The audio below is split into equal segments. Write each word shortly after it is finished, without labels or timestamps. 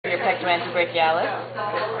brachialis.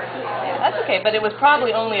 Yeah, that's okay, but it was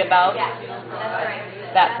probably only about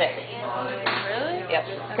that thick. Really? Yep,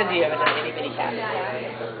 because you have an itty bitty cat.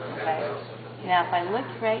 Okay. Now if I look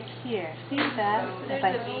right here, see that? If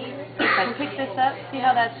I pick this up, see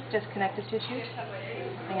how that's just connective tissue?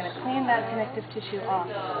 I'm going to clean that connective tissue off a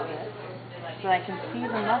little bit so I can see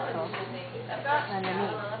the muscle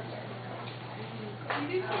underneath.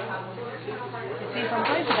 You see, if I'm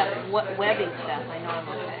going to that webby stuff, I know I'm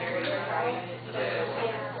okay.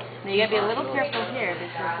 Now you got to be a little careful here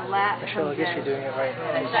because the lat. Actually, I guess you're doing it right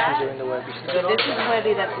now. You're doing the webby stuff. So this is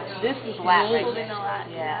webby. This is lat right there.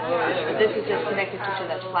 Yeah. But this is just connective tissue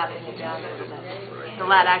that's flapping it down a little bit. The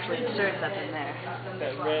lat actually inserts up in there.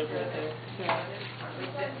 That red right there. Yeah.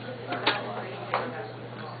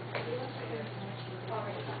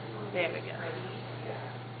 There we go.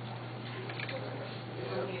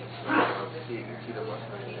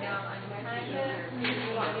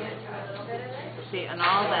 See, and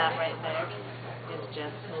all that right there is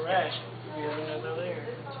just... Rash. You're another layer.